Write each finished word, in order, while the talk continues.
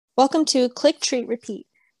Welcome to Click, Treat, Repeat.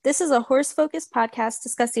 This is a horse-focused podcast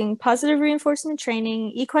discussing positive reinforcement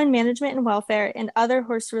training, equine management and welfare, and other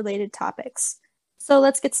horse-related topics. So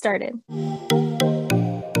let's get started.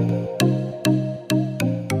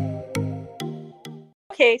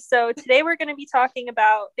 Okay, so today we're going to be talking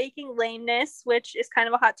about faking lameness, which is kind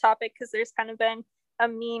of a hot topic because there's kind of been a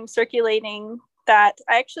meme circulating that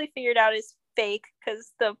I actually figured out is fake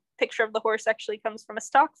because the picture of the horse actually comes from a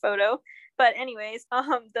stock photo. But anyways,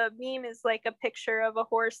 the meme is like a picture of a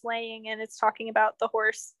horse laying, and it's talking about the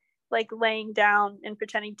horse like laying down and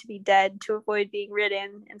pretending to be dead to avoid being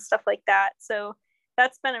ridden and stuff like that. So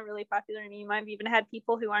that's been a really popular meme. I've even had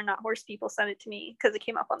people who are not horse people send it to me because it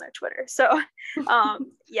came up on their Twitter. So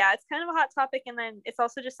yeah, it's kind of a hot topic. And then it's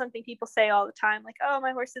also just something people say all the time, like, oh,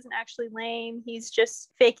 my horse isn't actually lame. He's just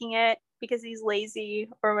faking it because he's lazy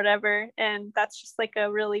or whatever. And that's just like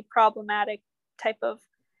a really problematic type of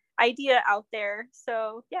idea out there.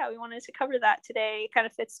 So yeah, we wanted to cover that today. It kind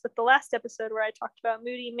of fits with the last episode where I talked about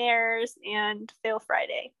moody mares and fail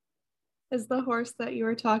Friday. Is the horse that you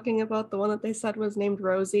were talking about the one that they said was named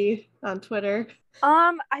Rosie on Twitter?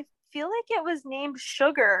 I feel like it was named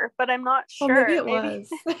Sugar, but I'm not sure. Well, maybe it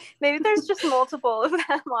was. Maybe there's just multiple of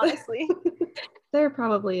them, honestly. There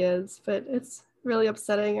probably is, but it's really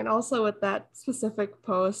upsetting. And also with that specific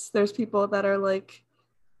post, there's people that are like,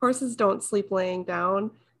 horses don't sleep laying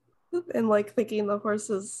down, and like thinking the horse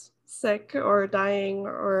is sick or dying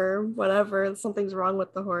or whatever, something's wrong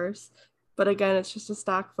with the horse. But again, it's just a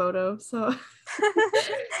stock photo, so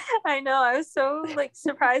I know. I was so like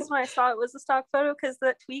surprised when I saw it was a stock photo because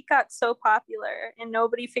the tweet got so popular and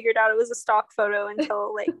nobody figured out it was a stock photo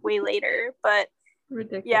until like way later. But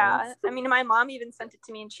ridiculous. Yeah, I mean, my mom even sent it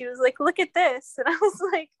to me and she was like, look at this. And I was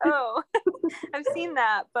like, oh, I've seen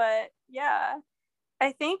that. But yeah,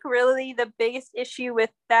 I think really the biggest issue with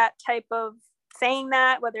that type of saying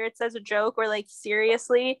that, whether it's as a joke or like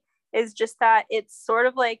seriously, is just that it's sort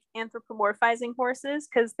of like anthropomorphizing horses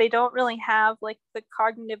because they don't really have like the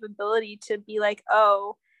cognitive ability to be like,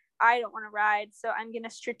 oh, I don't want to ride, so I'm going to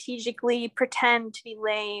strategically pretend to be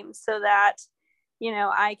lame so that, you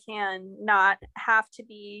know, I can not have to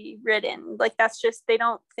be ridden. Like that's just, they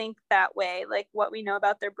don't think that way. Like what we know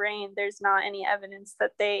about their brain, there's not any evidence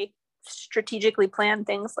that they strategically plan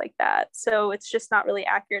things like that. So it's just not really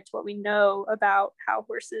accurate to what we know about how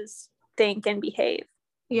horses think and behave.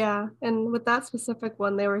 Yeah, and with that specific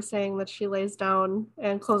one, they were saying that she lays down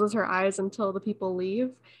and closes her eyes until the people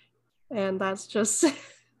leave. And that's just,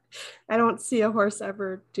 I don't see a horse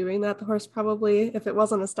ever doing that. The horse probably, if it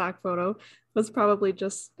wasn't a stock photo, was probably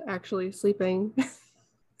just actually sleeping.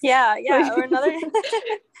 Yeah, or another,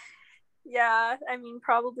 yeah, I mean,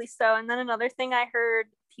 probably so. And then another thing I heard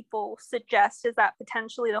people suggest is that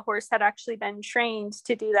potentially the horse had actually been trained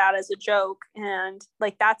to do that as a joke. And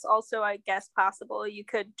like, that's also, I guess, possible. You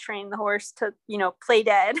could train the horse to, you know, play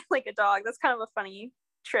dead like a dog. That's kind of a funny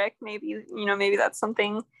trick. Maybe, you know, maybe that's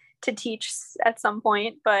something to teach at some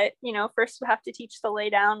point. But, you know, first we have to teach the lay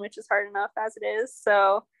down, which is hard enough as it is.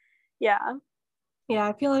 So, yeah. Yeah,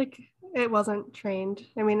 I feel like it wasn't trained.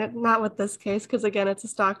 I mean, not with this case, because again, it's a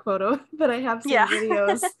stock photo, but I have seen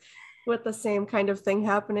videos with the same kind of thing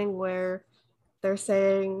happening where they're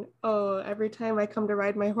saying, oh, every time I come to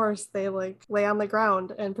ride my horse, they like lay on the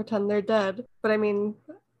ground and pretend they're dead. But I mean,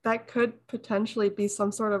 that could potentially be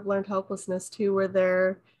some sort of learned helplessness too, where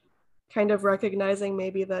they're kind of recognizing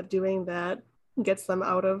maybe that doing that gets them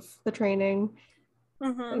out of the training.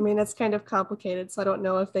 I mean, it's kind of complicated, so I don't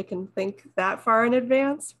know if they can think that far in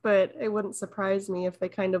advance, but it wouldn't surprise me if they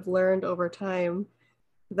kind of learned over time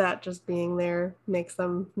that just being there makes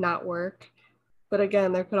them not work. But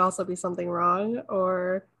again, there could also be something wrong,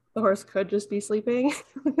 or the horse could just be sleeping.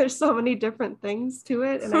 There's so many different things to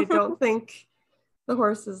it, and I don't think the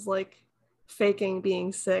horse is like faking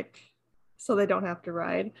being sick so they don't have to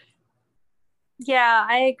ride. Yeah,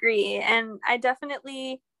 I agree. And I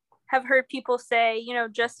definitely have heard people say, you know,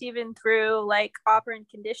 just even through like operant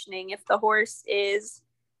conditioning, if the horse is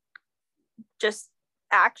just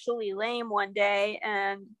actually lame one day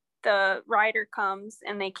and the rider comes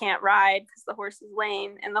and they can't ride because the horse is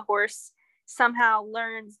lame, and the horse somehow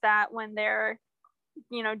learns that when they're,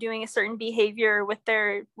 you know, doing a certain behavior with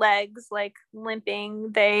their legs, like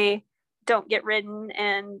limping, they don't get ridden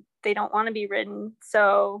and they don't want to be ridden.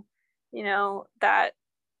 So, you know, that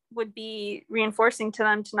would be reinforcing to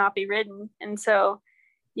them to not be ridden. And so,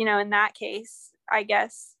 you know, in that case, I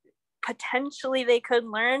guess potentially they could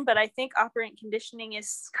learn, but I think operant conditioning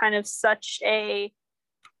is kind of such a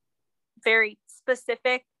very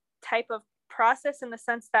specific type of process in the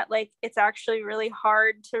sense that like it's actually really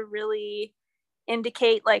hard to really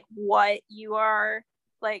indicate like what you are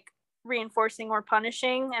like reinforcing or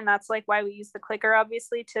punishing, and that's like why we use the clicker,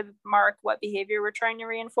 obviously, to mark what behavior we're trying to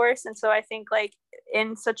reinforce. And so I think like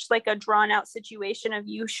in such like a drawn out situation of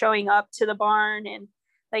you showing up to the barn and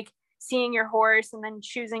like seeing your horse and then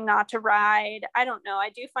choosing not to ride, I don't know, I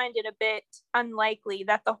do find it a bit unlikely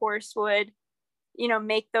that the horse would, you know,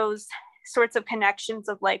 make those sorts of connections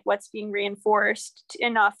of like what's being reinforced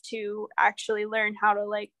enough to actually learn how to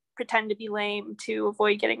like pretend to be lame to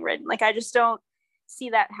avoid getting ridden. Like I just don't see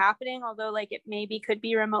that happening, although like it maybe could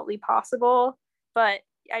be remotely possible, but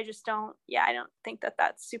I just don't, yeah, I don't think that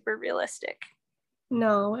that's super realistic.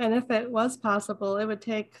 No, and if it was possible, it would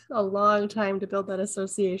take a long time to build that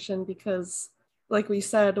association because, like we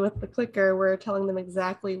said, with the clicker, we're telling them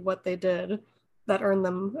exactly what they did that earned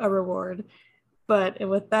them a reward. But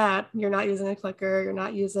with that, you're not using a clicker, you're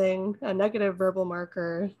not using a negative verbal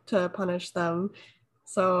marker to punish them.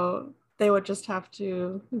 So they would just have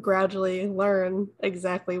to gradually learn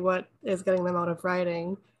exactly what is getting them out of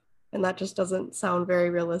riding. And that just doesn't sound very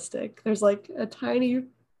realistic. There's like a tiny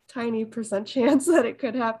percent chance that it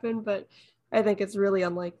could happen, but I think it's really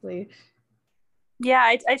unlikely. Yeah,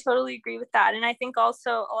 I totally agree with that. And I think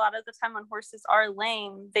also a lot of the time when horses are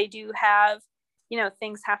lame, they do have, you know,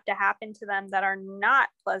 things have to happen to them that are not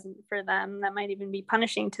pleasant for them, that might even be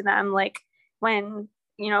punishing to them. Like when,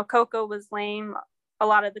 you know, Coco was lame, a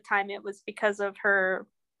lot of the time it was because of her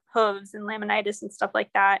hooves and laminitis and stuff like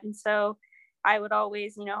that. And so I would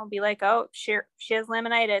always, you know, be like, oh, she has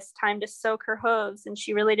laminitis, time to soak her hooves. And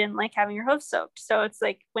she really didn't like having her hooves soaked. So it's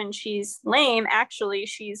like when she's lame, actually,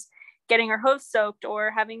 she's getting her hooves soaked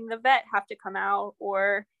or having the vet have to come out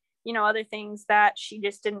or, you know, other things that she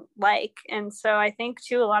just didn't like. And so I think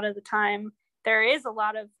too, a lot of the time there is a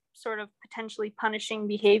lot of sort of potentially punishing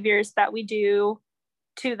behaviors that we do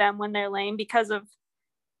to them when they're lame because of,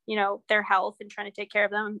 you know, their health and trying to take care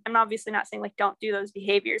of them. I'm obviously not saying like don't do those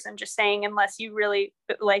behaviors. I'm just saying unless you really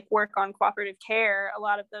like work on cooperative care, a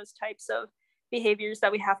lot of those types of behaviors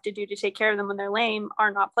that we have to do to take care of them when they're lame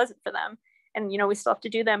are not pleasant for them. And, you know, we still have to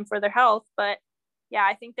do them for their health. But yeah,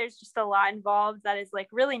 I think there's just a lot involved that is like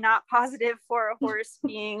really not positive for a horse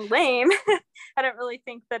being lame. I don't really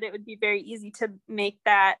think that it would be very easy to make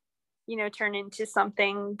that, you know, turn into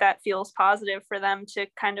something that feels positive for them to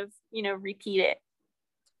kind of, you know, repeat it.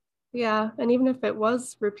 Yeah, and even if it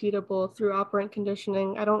was repeatable through operant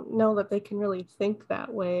conditioning, I don't know that they can really think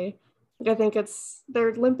that way. Like, I think it's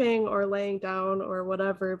they're limping or laying down or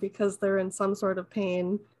whatever because they're in some sort of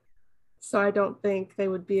pain. So I don't think they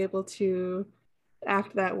would be able to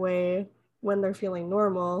act that way when they're feeling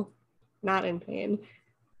normal, not in pain.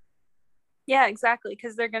 Yeah, exactly.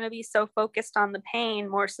 Because they're going to be so focused on the pain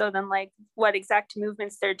more so than like what exact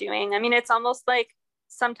movements they're doing. I mean, it's almost like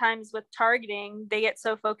sometimes with targeting, they get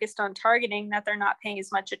so focused on targeting that they're not paying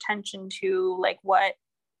as much attention to like what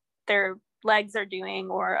their legs are doing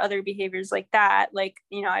or other behaviors like that. Like,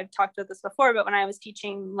 you know, I've talked about this before, but when I was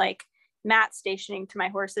teaching like mat stationing to my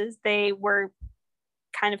horses, they were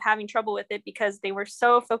kind of having trouble with it because they were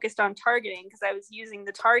so focused on targeting because I was using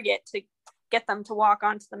the target to get them to walk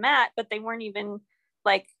onto the mat, but they weren't even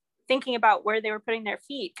like thinking about where they were putting their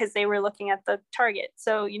feet because they were looking at the target.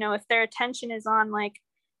 So, you know, if their attention is on like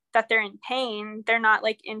that they're in pain, they're not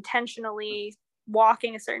like intentionally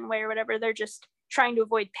walking a certain way or whatever, they're just trying to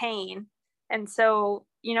avoid pain. And so,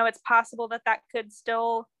 you know, it's possible that that could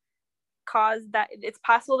still cause that. It's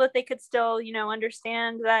possible that they could still, you know,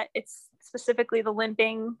 understand that it's specifically the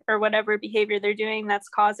limping or whatever behavior they're doing that's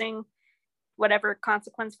causing whatever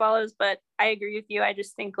consequence follows. But I agree with you. I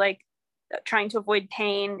just think like trying to avoid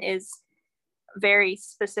pain is a very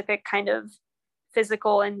specific kind of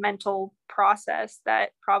physical and mental process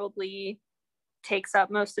that probably takes up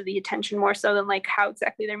most of the attention more so than like how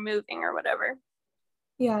exactly they're moving or whatever.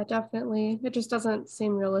 Yeah, definitely. It just doesn't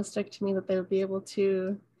seem realistic to me that they would be able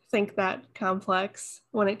to think that complex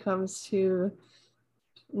when it comes to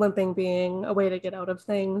limping being a way to get out of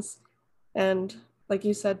things. And like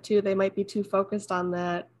you said too, they might be too focused on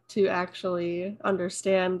that to actually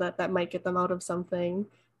understand that that might get them out of something.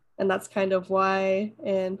 And that's kind of why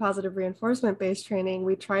in positive reinforcement based training,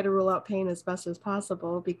 we try to rule out pain as best as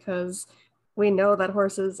possible because we know that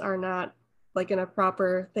horses are not like in a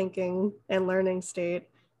proper thinking and learning state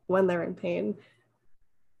when they're in pain.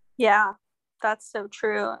 Yeah, that's so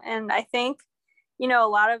true. And I think, you know,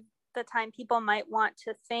 a lot of the time people might want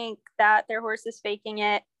to think that their horse is faking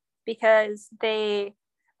it because they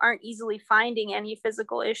aren't easily finding any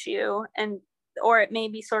physical issue, and or it may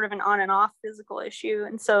be sort of an on and off physical issue.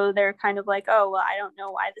 And so they're kind of like, oh, well, I don't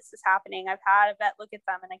know why this is happening. I've had a vet look at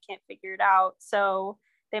them and I can't figure it out. So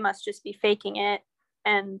they must just be faking it.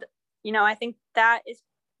 And, you know, I think that is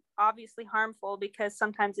obviously harmful, because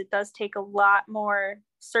sometimes it does take a lot more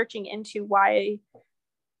searching into why,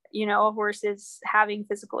 you know, a horse is having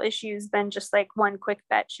physical issues than just like one quick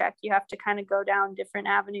vet check. You have to kind of go down different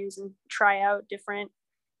avenues and try out different,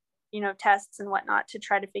 you know, tests and whatnot to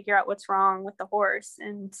try to figure out what's wrong with the horse.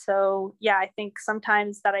 And so, yeah, I think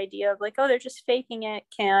sometimes that idea of like, oh, they're just faking it,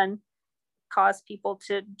 can cause people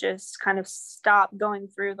to just kind of stop going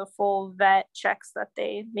through the full vet checks that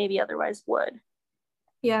they maybe otherwise would.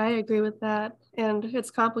 Yeah, I agree with that. And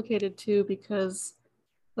it's complicated too, because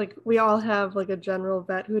like we all have like a general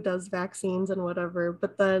vet who does vaccines and whatever,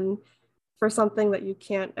 but then for something that you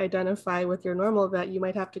can't identify with your normal vet, you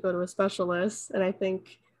might have to go to a specialist. And I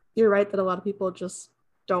think you're right that a lot of people just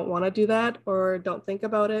don't want to do that or don't think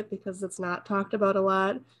about it because it's not talked about a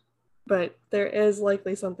lot. But there is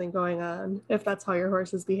likely something going on if that's how your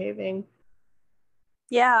horse is behaving.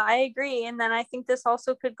 Yeah, I agree. And then I think this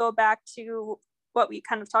also could go back to what we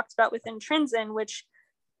kind of talked about with Intrinsin, with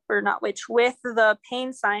the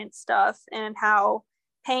pain science stuff, and how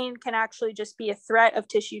pain can actually just be a threat of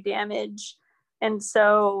tissue damage. And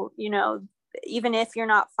so, you know, even if you're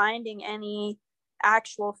not finding any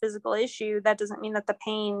actual physical issue, that doesn't mean that the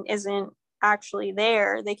pain isn't actually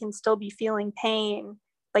there. They can still be feeling pain,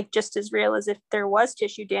 like just as real as if there was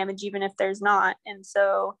tissue damage, even if there's not. And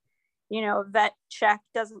so, you know, a vet check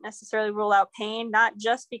doesn't necessarily rule out pain, not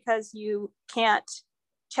just because you can't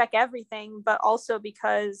check everything, but also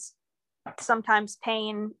because sometimes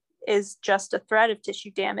pain is just a threat of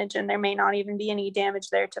tissue damage and there may not even be any damage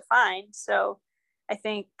there to find. So I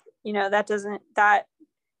think, you know, that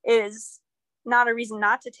is not a reason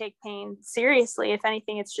not to take pain seriously. If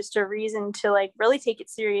anything, it's just a reason to like really take it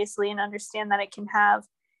seriously and understand that it can have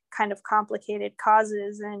kind of complicated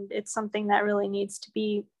causes, and it's something that really needs to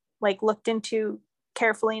be like looked into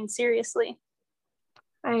carefully and seriously.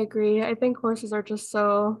 I agree. I think horses are just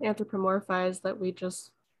so anthropomorphized that we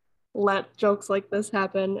just let jokes like this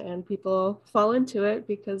happen and people fall into it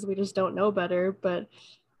because we just don't know better. But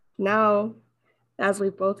now, as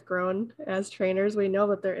we've both grown as trainers, we know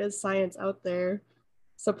that there is science out there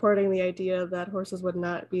supporting the idea that horses would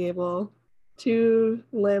not be able to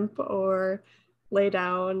limp or lay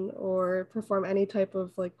down or perform any type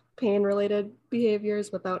of like pain related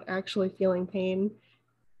behaviors without actually feeling pain.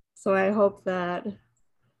 So I hope that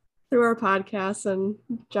through our podcasts and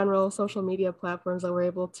general social media platforms that we're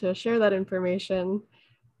able to share that information.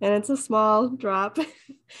 And it's a small drop,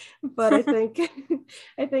 but I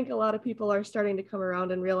think a lot of people are starting to come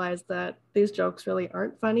around and realize that these jokes really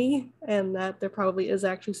aren't funny and that there probably is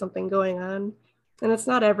actually something going on. And it's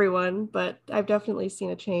not everyone, but I've definitely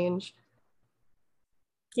seen a change.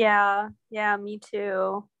 Yeah, me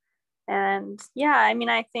too. And yeah, I mean,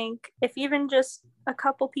 I think if even just a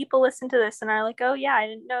couple people listen to this and are like, oh yeah, I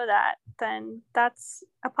didn't know that, then that's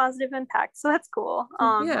a positive impact. So that's cool.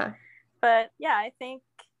 Yeah. But yeah, I think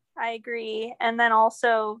I agree. And then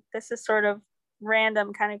also, this is sort of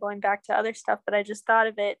random, kind of going back to other stuff, but I just thought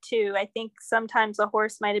of it too. I think sometimes a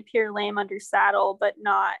horse might appear lame under saddle, but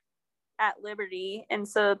not at liberty. And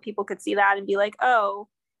so people could see that and be like, oh,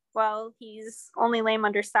 well, he's only lame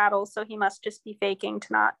under saddle, so he must just be faking to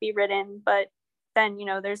not be ridden. But then, you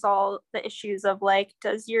know, there's all the issues of like,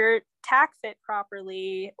 does your tack fit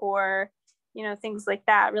properly? Or, you know, things like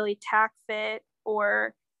that, really tack fit,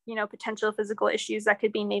 or, you know, potential physical issues that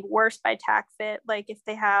could be made worse by tack fit. Like if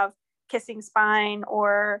they have kissing spine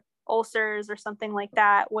or ulcers or something like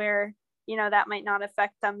that, where, you know, that might not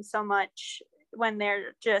affect them so much when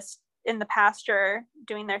they're just in the pasture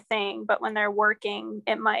doing their thing, but when they're working,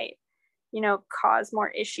 it might, you know, cause more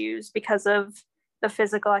issues because of the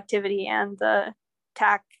physical activity and the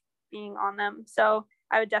tack being on them. So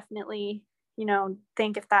I would definitely, you know,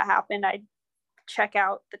 think if that happened, I'd check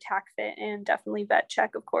out the tack fit and definitely vet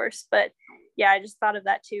check, of course. But yeah, I just thought of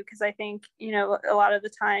that too, because I think, you know, a lot of the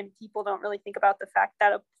time people don't really think about the fact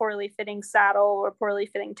that a poorly fitting saddle or poorly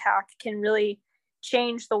fitting tack can really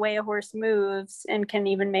change the way a horse moves and can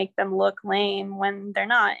even make them look lame when they're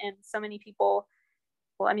not. And so many people,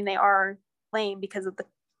 well, I mean, they are lame because of the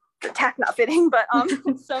tack not fitting, but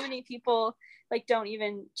so many people like don't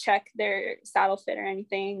even check their saddle fit or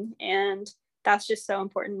anything. And that's just so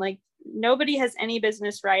important. Like nobody has any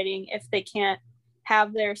business riding if they can't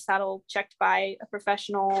have their saddle checked by a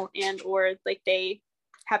professional, and or like they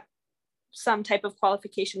have some type of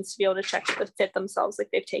qualifications to be able to check the fit themselves, like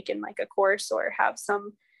they've taken like a course or have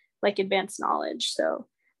some like advanced knowledge. So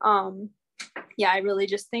yeah, I really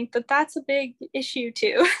just think that that's a big issue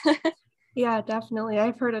too. Yeah, definitely.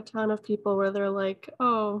 I've heard a ton of people where they're like,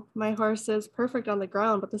 oh, my horse is perfect on the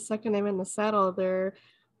ground, but the second I'm in the saddle, they're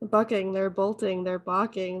bucking, they're bolting, they're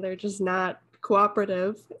balking, they're just not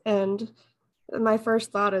cooperative. And my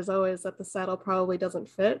first thought is always that the saddle probably doesn't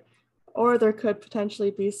fit, or there could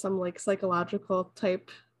potentially be some like psychological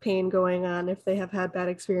type pain going on if they have had bad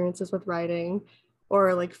experiences with riding,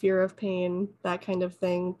 or like fear of pain, that kind of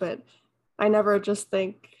thing. But I never just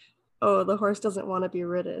think, oh, the horse doesn't want to be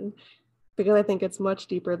ridden, because I think it's much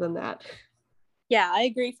deeper than that. Yeah, I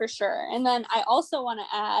agree for sure. And then I also want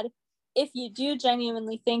to add, if you do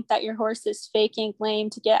genuinely think that your horse is faking lame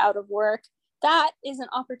to get out of work, that is an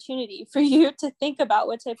opportunity for you to think about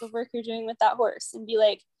what type of work you're doing with that horse and be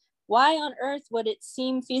like, why on earth would it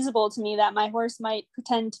seem feasible to me that my horse might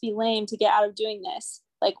pretend to be lame to get out of doing this?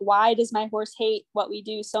 Like, why does my horse hate what we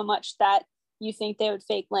do so much that you think they would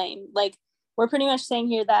fake lame? Like, we're pretty much saying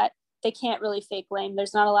here that they can't really fake lame.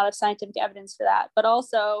 There's not a lot of scientific evidence for that. But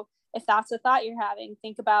also, if that's a thought you're having,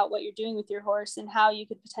 think about what you're doing with your horse and how you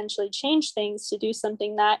could potentially change things to do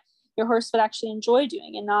something that your horse would actually enjoy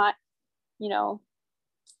doing and not, you know,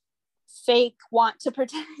 fake want to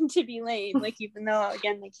pretend to be lame. Like, even though,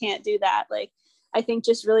 again, they can't do that. Like, I think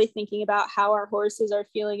just really thinking about how our horses are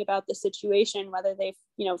feeling about the situation, whether they,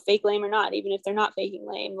 you know, fake lame or not, even if they're not faking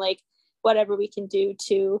lame, like whatever we can do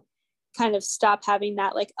to kind of stop having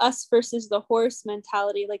that like us versus the horse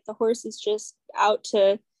mentality. Like the horse is just out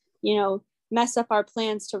to, you know, mess up our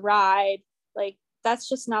plans to ride. Like that's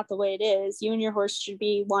just not the way it is. You and your horse should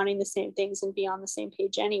be wanting the same things and be on the same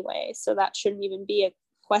page anyway. So that shouldn't even be a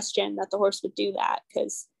question that the horse would do that,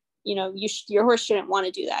 because, you know, your horse shouldn't want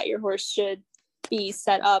to do that. Your horse should be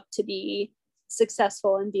set up to be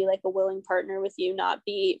successful and be like a willing partner with you, not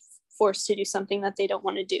be forced to do something that they don't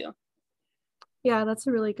want to do. Yeah, that's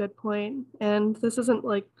a really good point. And this isn't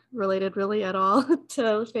like related really at all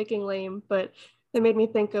to faking lame, but it made me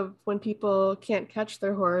think of when people can't catch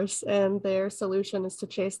their horse and their solution is to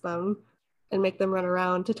chase them and make them run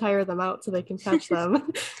around to tire them out so they can catch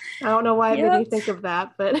them. I don't know why it made me think of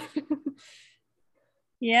that, but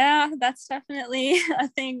yeah, that's definitely a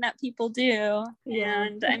thing that people do. Yeah.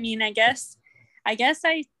 And I mean, I guess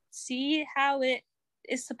I see how it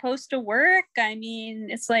is supposed to work. I mean,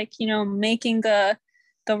 it's like, you know, making the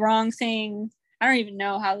wrong thing. I don't even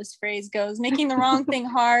know how this phrase goes. Making the wrong thing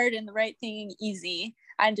hard and the right thing easy.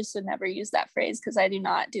 I just would never use that phrase because I do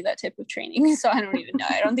not do that type of training. So I don't even know.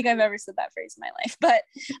 I don't think I've ever said that phrase in my life. But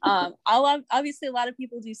obviously a lot of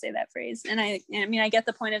people do say that phrase. And I mean, I get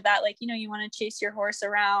the point of that. Like, you know, you want to chase your horse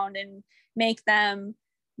around and make them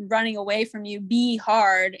running away from you be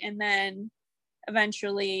hard. And then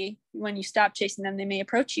eventually when you stop chasing them, they may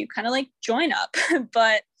approach you, kind of like join up.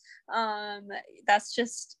 But that's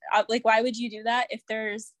just like, why would you do that if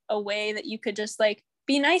there's a way that you could just like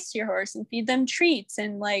be nice to your horse and feed them treats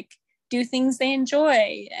and like do things they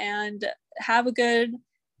enjoy and have a good,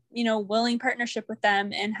 you know, willing partnership with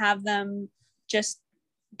them and have them just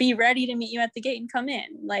be ready to meet you at the gate and come in.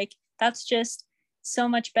 Like that's just so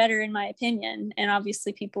much better in my opinion. And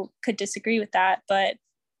obviously people could disagree with that, but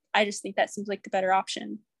I just think that seems like the better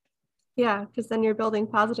option. Yeah, because then you're building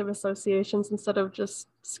positive associations instead of just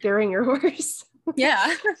scaring your horse.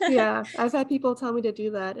 Yeah. Yeah, I've had people tell me to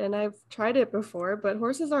do that, and I've tried it before, but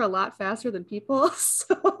horses are a lot faster than people.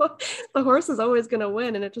 So the horse is always going to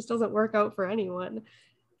win, and it just doesn't work out for anyone.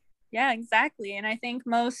 Yeah, exactly. And I think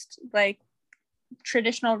most like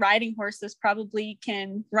traditional riding horses probably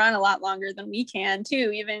can run a lot longer than we can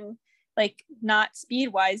too, even like not speed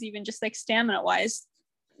wise, even just like stamina wise.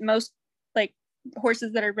 Most like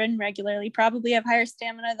horses that are ridden regularly probably have higher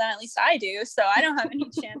stamina than at least I do. So I don't have any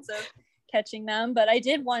chance of catching them. But I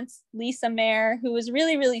did once lease a mare who was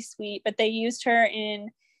really, really sweet, but they used her in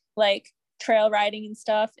like trail riding and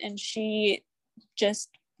stuff. And she just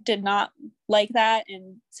did not like that.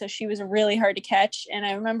 And so she was really hard to catch. And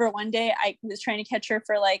I remember one day I was trying to catch her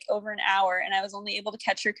for like over an hour and I was only able to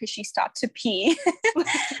catch her because she stopped to pee.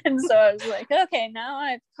 And so I was like, okay, now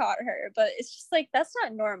I've caught her. But it's just like, that's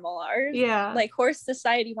not normal. Our like horse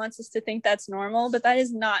society wants us to think that's normal, but that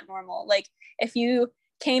is not normal. Like if you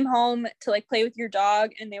came home to like play with your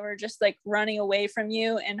dog and they were just like running away from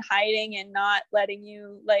you and hiding and not letting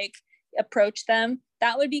you like approach them,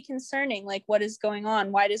 that would be concerning. Like, what is going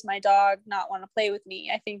on? Why does my dog not want to play with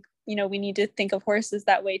me? I think, you know, we need to think of horses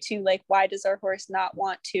that way too. Like, why does our horse not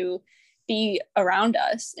want to be around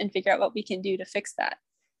us, and figure out what we can do to fix that?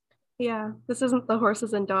 Yeah, this isn't the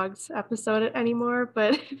horses and dogs episode anymore,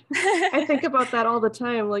 but I think about that all the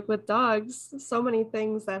time. Like with dogs, so many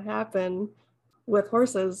things that happen with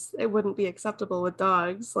horses, it wouldn't be acceptable with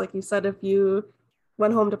dogs. Like you said, if you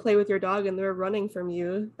went home to play with your dog and they're running from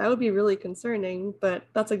you, that would be really concerning, but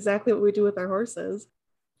that's exactly what we do with our horses.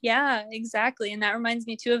 Yeah, exactly. And that reminds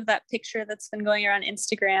me too of that picture that's been going around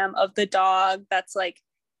Instagram of the dog that's like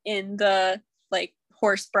in the like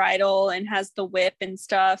horse bridle and has the whip and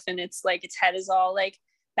stuff, and it's like its head is all like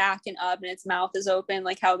back and up and its mouth is open,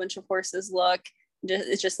 like how a bunch of horses look.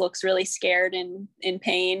 It just looks really scared and in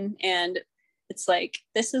pain, and it's like,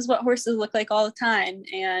 this is what horses look like all the time.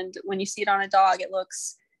 And when you see it on a dog, it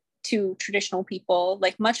looks to traditional people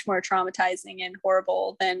like much more traumatizing and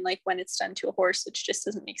horrible than like when it's done to a horse, which just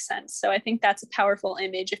doesn't make sense. So I think that's a powerful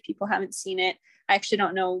image. If people haven't seen it, I actually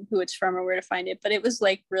don't know who it's from or where to find it, but it was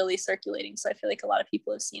like really circulating, so I feel like a lot of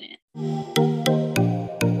people have seen it.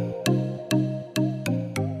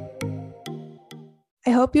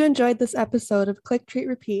 I hope you enjoyed this episode of Click Treat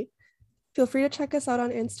Repeat. Feel free to check us out on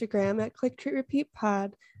Instagram at Click Treat Repeat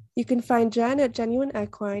Pod. You can find Jen at Genuine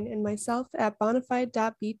Equine and myself at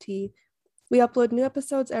bonafide.bt. We upload new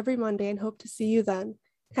episodes every Monday and hope to see you then.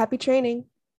 Happy training!